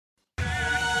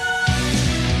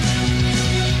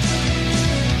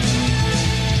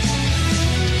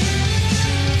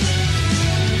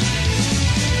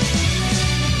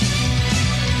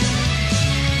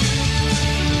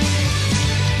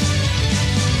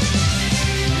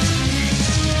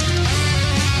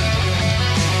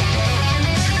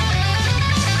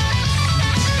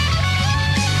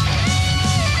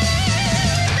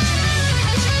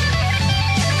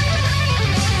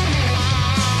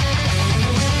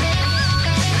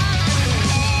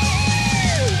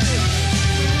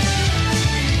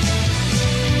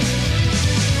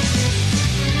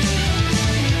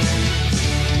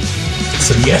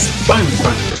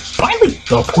yes, finally!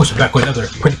 So of course we're back with another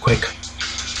pretty quick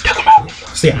Dokkan Battle.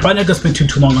 So yeah, probably not gonna spend too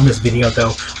long on this video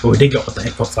though, but we did get all the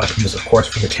info / news of course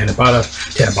for the Tanabata,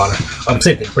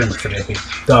 same thing pretty much for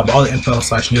JP. All the info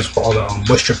 / news for all the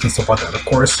wish strips and stuff like that of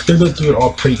course. Gonna go through it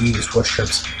all pretty easy wish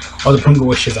strips. All the Porunga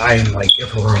Wishes, I am like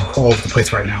everywhere, all over the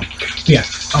place right now. But yeah,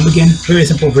 again, very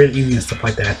simple, very easy and stuff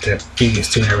like that to get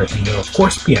used to and everything though of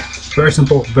course. But yeah, very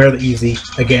simple, very easy.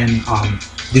 Again,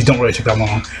 these don't really take that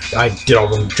long. I did all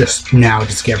of them just now,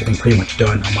 just to get everything pretty much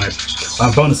done on my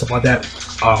phone and stuff like that.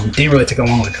 Didn't really take that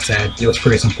long, like I said. It was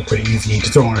pretty simple, pretty easy.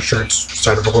 Just throw on a shirt,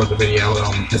 started to record the video,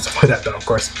 and stuff like that though, of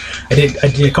course. I did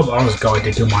a couple hours ago, I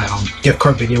did do my gift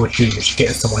card video, which you should get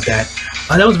and stuff like that.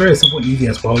 That was very simple and easy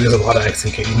as well. There's a lot of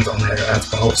executions on there as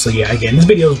well. So yeah, again, this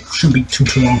video shouldn't be too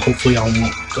long. Hopefully I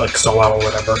won't like stall out or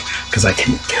whatever, because I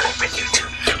can get it with YouTube.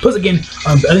 Plus again,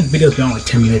 I think videos beyond like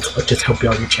 10 minutes will just help you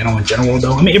out your channel in general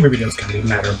though. I mean, every video is going to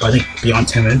matter, but I think beyond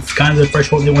 10 minutes is kind of the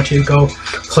threshold they want you to go.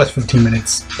 Plus 15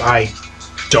 minutes, I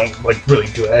don't like really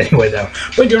do it anyway though.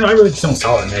 But in general, I really just don't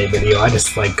stall in any video. I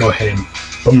just like go ahead and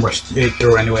boom rush it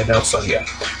through anyway though. So yeah,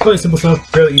 really simple stuff,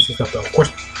 fairly easy stuff though, of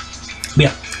course. But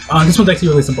yeah. This one's actually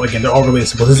really simple. Again, they're all really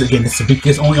simple. This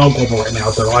is only on global right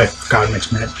now, though I forgot to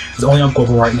mention that. It's only on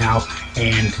global right now,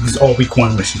 and this is all week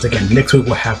 1 missions. Again, next week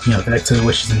we'll have, the next 2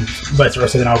 wishes and vice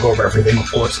versa, then I'll go over everything,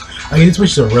 of course. Again, these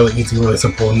wishes are really easy, really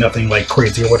simple, nothing like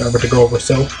crazy or whatever to go over.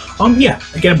 So, yeah,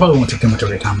 again, I probably won't take too much of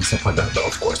your time and stuff like that, though,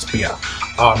 of course. But yeah,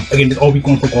 again, it's all week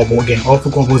 1 for global. Again, all for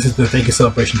global is the thank you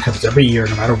celebration happens every year,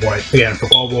 no matter what. Again, for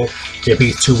global, JP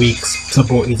is 2 weeks,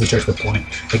 simple, easy, straight to the point.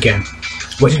 Again,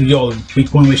 once you do all the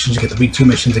week 1 missions, you get the week 2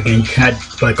 missions. Again, you had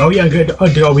like, oh yeah, good, I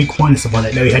did all week 1 and stuff like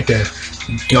that. Now you had to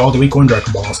get all the week 1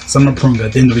 Dragon Balls, some are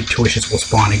Porunga, then the week 2 wishes will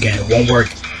spawn. Again, it won't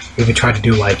work if you try to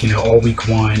do like, all week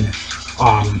 1,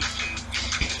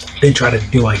 then try to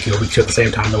do like week 2 at the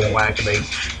same time. They won't activate. You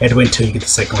have to wait until you get the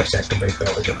second wish to activate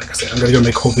though. Again, like I said, I'm gonna go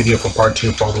make a whole video for part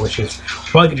 2 for all the wishes.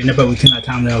 Probably get about week 10 that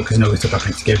time though, because we still got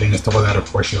Thanksgiving and stuff like that,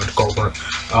 of course, to go over.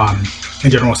 In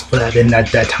general, stuff like that. Then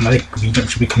that time, I think V-Jump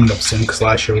should be coming up soon, because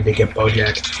last year we did get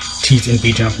Bojack, Tease, and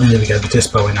V-Jump, and then we got the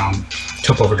Dispo and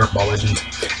Jump over Dragon Ball Legends.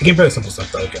 Again, very simple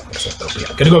stuff though. Again, like I said, though. But yeah,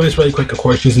 gonna go over this really quick, of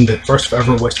course, using the first wish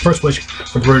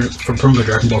for Porunga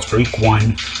Dragon Balls for week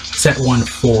 1, set 1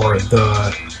 for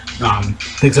the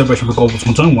Thanks Celebration for Global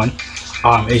 121.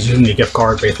 Is using the gift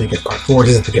card, basically gift card 4.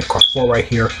 This is the gift card 4 right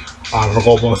here. For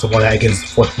global and stuff like that. Again, it's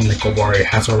the 4th one that global already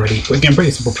has already. But again,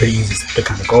 pretty simple, pretty easy to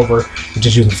kind of go over. You're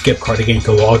just using this gift card. Again, you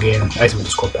can log in. Actually,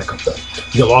 just scroll back up though.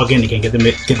 You can log in again, get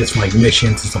this from like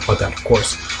missions and stuff like that, of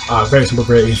course. Very simple,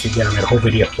 very easy. Again, I made a whole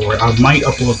video for it. I might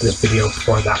upload this video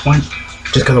before that one,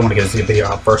 just because I want to get this video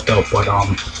out first though. But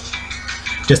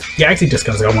just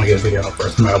because I want to get a video out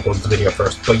first. I'm gonna upload the video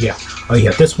first. But yeah,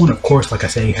 yeah, this one, of course, like I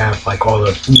say, you have like all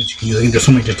the units you can use. There's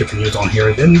so many just different units on here,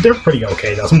 and they're pretty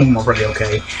okay though. Some of them are pretty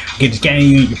okay. Just get any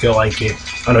unit you feel like it.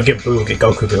 I don't get Boo, get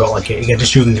Goku if you feel like it. Again,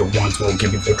 just using your ones will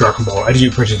give you the Dragon Ball. As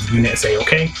you purchase the unit, say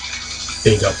okay.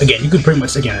 There you go. Again, you could pretty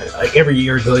much, again, like every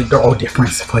year, they're all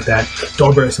different, stuff like that. They're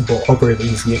all very simple, all very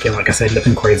easy. Again, like I said,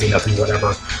 nothing crazy, nothing whatever.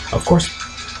 Of course,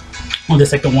 on the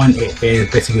second one, it is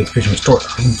basically a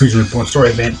Fusion Reborn story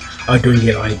event. Doing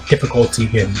it on difficulty,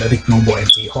 again, I think normal and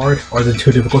hard are the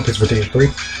 2 difficulties for 3 and 3.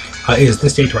 Is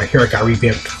this stage right here, I got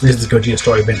revamped. This is the Gogeta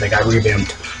story event that got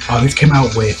revamped. This came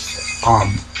out with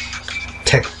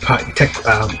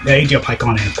AGL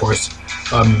Pycon and of course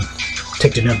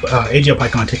AGL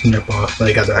Pycon taking up when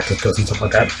they got their access codes and stuff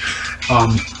like that.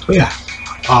 But yeah,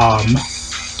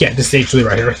 yeah, this stage 3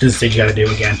 right here. This is the stage you gotta do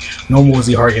again. Normal is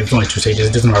the hard. It's only 2 stages.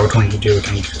 It doesn't matter which one you do.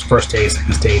 Again, you choose first stage,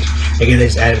 second stage. Again, they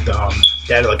just added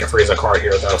like a Frieza card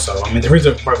here though. So I mean, the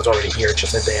Frieza part was already here. It's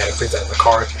just that they added Frieza as a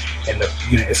card and the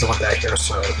unit and stuff like that here.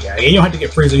 So yeah, you don't have to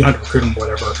get Frieza. You don't have to recruit him,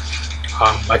 whatever.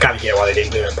 I kind of get why they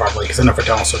didn't do that probably, because I know for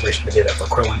Talent Celebration they did that for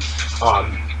Krillin.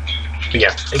 But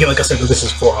yeah, again, like I said, this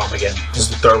is for this is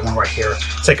the 3rd one right here.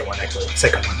 Second one actually.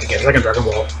 Second one again. Second Dragon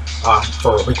Ball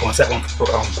for week 1. Set 1 for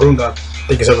Porunga. I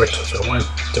think it's over to 1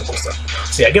 typical stuff.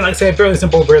 So yeah, again, like I said, fairly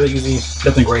simple, fairly easy,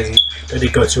 nothing crazy. They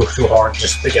didn't go too hard.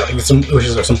 Just again, like, some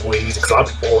wishes are simple and easy, because a lot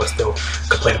of people always still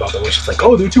complain about the wishes, like,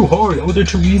 oh, they're too hard, oh, they're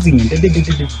too easy, and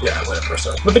yeah, whatever.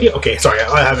 So the video, okay, sorry,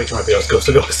 I have to make sure my videos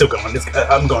still going.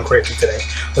 I'm going crazy today.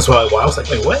 That's why I was like,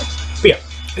 wait, what? But yeah,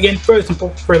 again, very simple,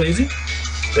 fairly easy.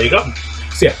 There you go.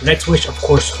 So yeah, the next wish, of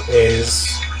course, is,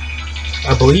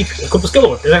 I believe, equip the skill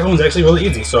orb. That one's actually really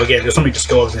easy. So again, there's so many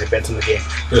skill orbs and events in the game.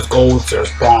 There's golds,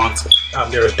 there's bronze,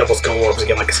 there's double skill orbs.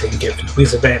 Again, like I said, you can get from the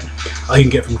police event, you can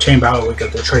get from chain battle, we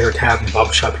got the treasure tab and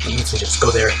bubble shop. You can easily just go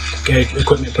there, get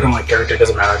equipment, put on like character,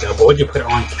 doesn't matter though. But when you put it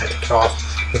on, you can't take it off.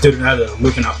 due to another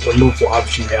removal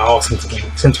option, they all seem to get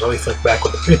since released like back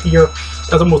with the 5th year.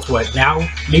 That's almost what now?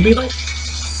 Maybe like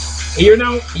a year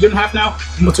now, a year and a half now,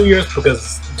 almost 2 years,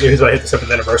 because here's when I hit the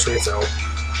 7th anniversary. So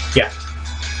yeah,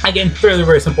 again,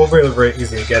 very simple, very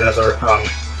easy to get. Another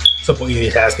simple easy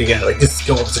task. Again, like this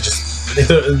skill ups are just they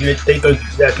throw you to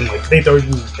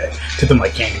them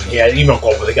like candy. Yeah, even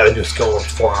Global, they got to do skill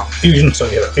ups for fusion, so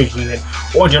you have a fusion unit.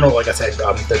 Or in general, like I said,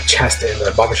 the chest and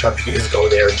the barbershop, you can just go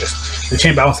there and just the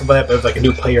chain balance of that. But if like a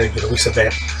new player, you do the release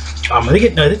event. I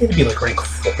think it'd be like rank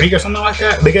 40 or something like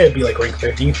that. They gotta be like rank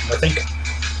 50, I think.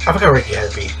 I forgot rank you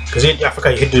had to be, because I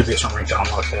forgot you had to do a certain rank to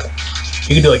unlock that.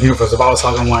 You can do like Universal Battle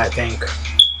Saga 1, I think.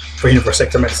 For Universe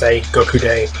 6, I meant to say, Goku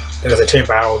Day. There's a chain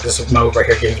battle. This mode right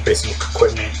here gives you basic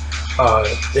equipment.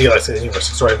 They like the Universe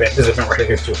 6 story event. This event right here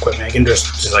gives you equipment. Again, there's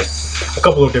just like a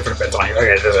couple of different events on here.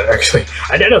 Okay, there's actually,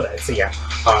 I didn't know that. So yeah.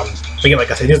 Again,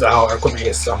 like I said, here's how our equipment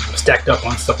is stacked up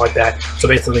on stuff like that. So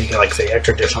basically, you can like say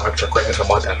extra additional, extra credit, stuff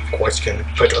like that. Of course, you can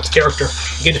put your character.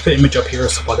 You can just put an image up here,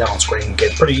 stuff like that on screen.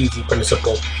 Get pretty easy, pretty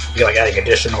simple. You can like adding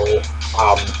additional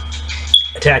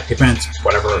attack, defense,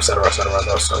 whatever, etc.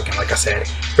 Though. So again, like I said,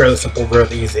 fairly simple,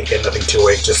 really easy. Again, nothing to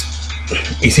it, just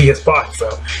easy as spot. So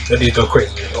you don't need to go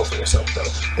crazy over yourself. So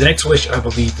the next wish, I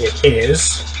believe it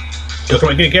is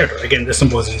Dokkan get a character. Again, this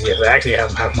symbol is easy. I actually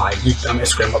have my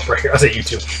Instagram up right here. I say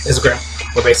YouTube, Instagram.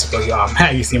 Where basically,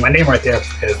 you see my name right there.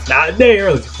 It's not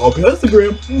there. Let's go to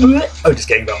Instagram. I'm just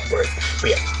kidding about words. But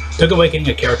yeah, Dokkan getting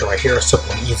a character right here,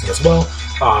 simple and easy as well.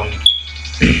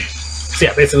 So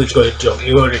yeah, basically just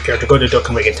you go to your character, go to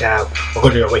Dokkan Awaken tab, or go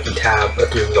to your Awaken tab,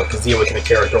 if you like Z Awaken a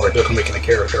character or Dokkan Awaken a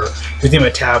character. You name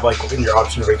a tab like within your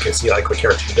options where you can see like what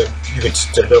character you can just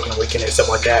Dokkan Awaken and stuff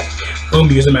like that. Boom,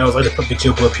 use the metals, I just put the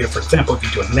two up here for example if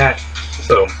you're doing that.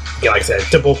 Boom. Yeah, like I said,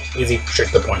 simple, easy, straight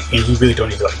to the point. And you really don't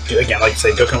need to like do again, like I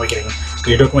say, Dokkan Awakening, go to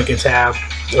your Dokkan Awaken tab,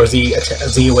 or Z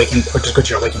Awaken, or just go to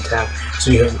your Awaken tab, so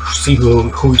you can see who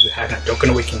you have not Dokkan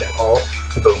Awakened at all.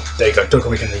 Boom, there you go, Dokkan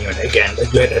Awaken the unit. Again, you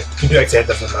do actually have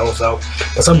different medals though,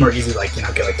 but some are easy, like, you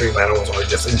know, get like 3 medals, or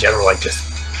just in general, like just,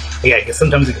 yeah, because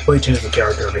sometimes you completely change the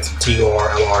character, make some T or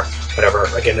LR, whatever.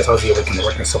 Again, that's how Z Awaken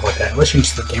work and stuff like that, unless you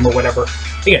change the game or whatever.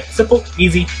 Again, simple,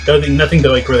 easy, nothing to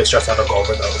like really stress out or go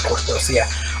over though, of course, though. So yeah,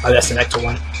 that's the next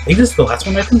one. I think this is the last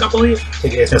one, I believe. I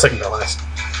think it's the second to last.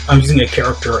 I'm using a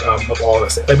character of all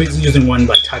this. I'm using one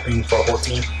like typing for a whole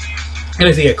team. And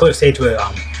I see a clear stage with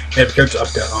they have characters up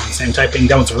to same typing.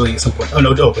 That one's really simple. Oh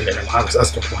no, open there.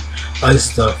 That's the one.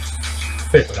 This is the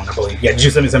 5th one, I believe. Yeah,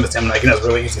 just 77 stamina. Again, that's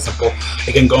really easy, simple.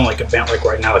 Again, going like event like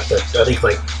right now, like I think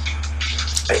like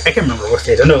I can't remember what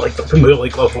stage. I know like the really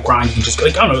global grind. You can just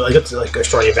like I don't know, like it's like a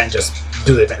story event. Just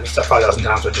do the event 5,000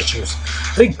 times or just choose.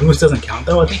 I think boost doesn't count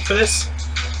though. I think for this.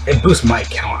 And boost might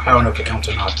count. I don't know if it counts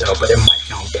or not though, but it might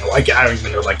count though. I don't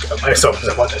even know like myself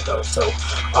about that though. So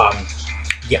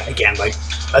yeah, again, like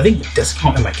I think it does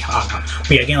count in my count. I don't know.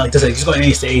 But yeah, again, like this, like, just go to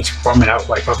any stage, farm it out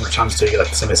like 500 times until you get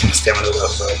like the same stamina though.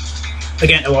 So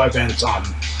again, a lot of events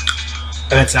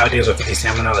nowadays with 50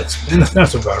 stamina, like not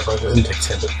so bad, bro. It doesn't take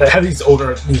 10. But have these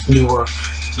newer,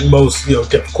 most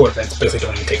difficult events basically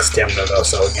don't even take stamina though.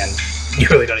 So again, you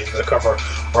really don't need to recover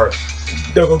or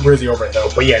don't go crazy over it though.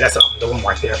 But yeah, that's the one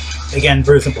right there. Again,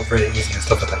 very simple, very easy and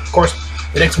stuff like that. Of course,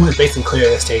 the next one is basically clear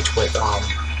the stage with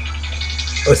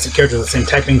listed characters with the same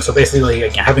typing. So basically,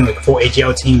 again, having like a full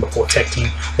AGL team, a full tech team.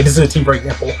 Like this is a team, for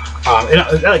example, and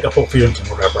not like a full fusion team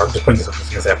or whatever. I'm just putting this up as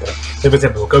an example. So for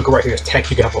example, Goku right here is tech.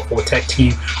 You can have a full tech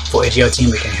team, full AGL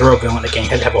team. Again, hero villain. Again, you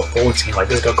have to have a full team like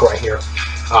this Goku right here.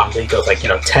 Then it goes like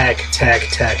tech,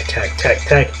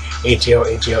 AGL,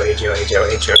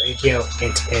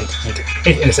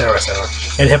 etc.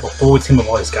 And have a full team of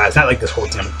all these guys. Not like this whole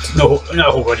team. Not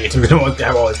a whole Vegeta team. We don't want to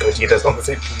have all these Gogetas on the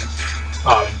same team.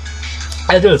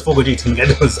 I did this full Gogeta team. I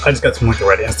just got some points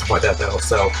already and stuff like that though.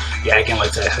 So yeah, again,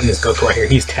 like that. This Goku right here,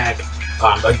 he's tag.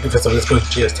 So this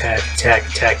Gogeta's tag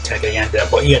again.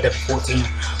 But you got that 14.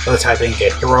 Other typing,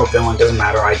 get hero, villain, doesn't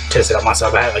matter. I tested out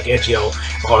myself. I had like AGL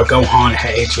or Gohan, I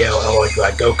had AGL, LR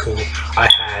like Goku. I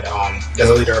had as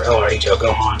a leader LR AGL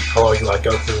Gohan, LR like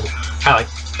Goku. I had like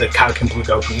the Kaioken Blue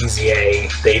Goku, EZA,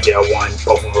 the AGL one,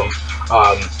 both of them.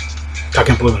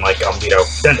 Kaioken Blue and like then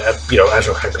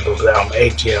Azure Kaioken Blue,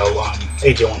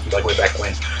 AGL one like way back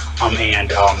when,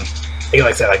 and again, like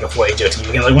I said, like a full AGL team.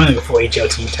 Again, like when like a full AGL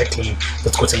team, tech team,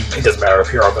 let's go team. It doesn't matter if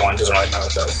hero or villain, doesn't really matter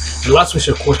though. The last wish,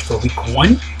 of course, for week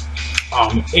 1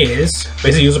 is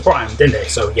basically use a pro item, Dende.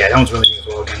 So yeah, that one's really easy as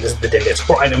well. Again, this is the Dende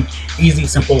support item, easy,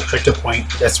 simple, straight to the point.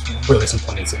 That's really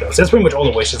simple and easy though. So that's pretty much all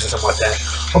the wishes and stuff like that.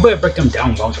 Hopefully I break them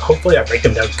down well. Hopefully I break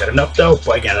them down good enough though.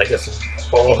 But again, like this is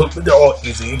they're all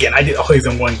easy. Again, I did all these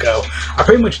in one go. I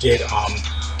pretty much did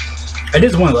I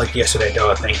did one like yesterday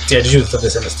though, I think. Yeah, just use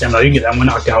this in the stamina. You can get that one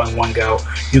knocked out in one go.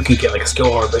 You can get like a skill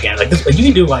orb again. Like this, like, you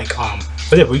can do like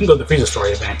for example, you can go to the Freezer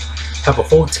Story event, have a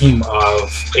full team of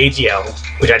AGL,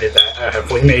 which I did that. I have a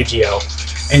full team of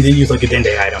AGL, and then use like a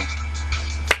Dende item.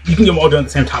 You can get them all done at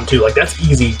the same time too. Like that's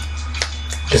easy.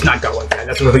 Just knocked out like that.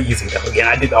 That's really easy though. Again,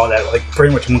 I did all that like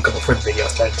pretty much in one couple of first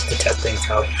videos to test things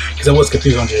out because I was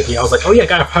confused on JP. I was like, oh yeah, I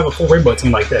gotta have a full rainbow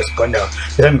team like this, but no,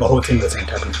 just having a whole team at the same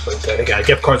time is really good. Again,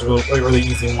 gift cards are really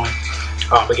easy one.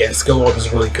 Again, skill orb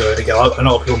is really good. Again, I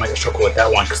know people might struggle with that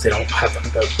one because they don't have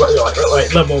the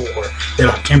right level or they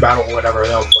don't have team battle or whatever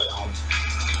though.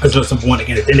 But it's really simple one.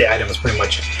 Again, the Dende item is pretty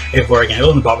much everywhere. Again,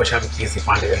 in the barber shop, you can easily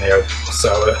find it in there.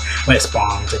 So when it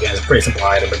spawns, again, it's a pretty simple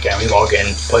item. Again, we log in,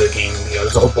 play the game. You know,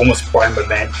 there's a whole bonus prime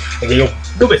event. Again,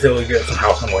 you'll basically get some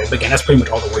house on the way. But again, that's pretty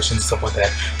much all the wishes and stuff like that.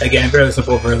 Again, very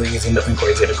simple, really easy, nothing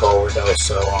crazy to go over though.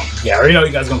 So yeah, I already know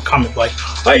you guys are gonna comment like,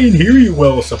 I didn't hear you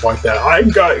well, stuff like that. I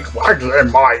got wax in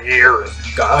my ears.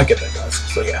 I get that, guys.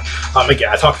 So yeah,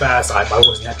 again, I talk fast. My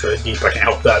voice is naturally deep. I can't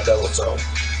help that though. So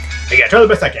again, try the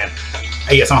best I can.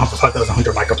 I guess I don't have to talk those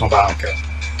 100 microphone, but I don't care.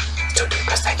 Still do the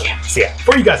best I can. So yeah,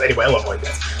 for you guys anyway, I love all you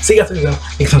guys. See you guys later though.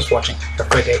 Thanks so much for watching. Have a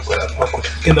great day.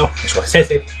 Again though, make sure to stay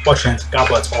safe, wash your hands, God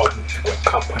bless all of you.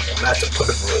 God punch on that to put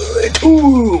it.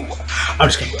 Ooh! I'm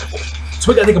just kidding.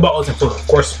 So what do you think about all this info? Of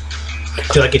course, do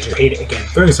you like it, you hate it? Again,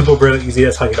 very simple, really easy.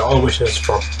 That's how you get all the wishes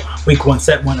from week 1,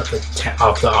 set 1 of the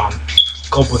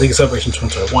Global Thing Celebration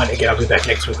 2021. Again, I'll be back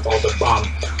next week with all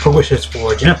the wishes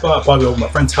for Jennifer. I'll probably over my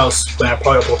friend's house when I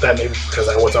probably upload that maybe because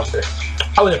I was up there.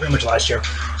 I was there pretty much last year.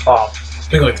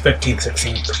 Maybe like 15th,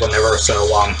 16th, whatever. So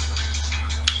yeah,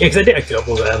 because I did actually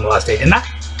upload that on the last day, didn't I?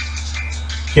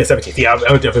 Yeah, 17th. Yeah,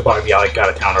 I would definitely probably be like out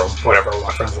of town or whatever with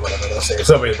my friends or whatever they'll say. It's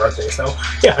somebody's birthday. So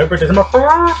yeah, happy birthday to my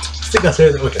friend. See you guys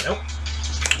later.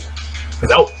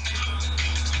 Peace out.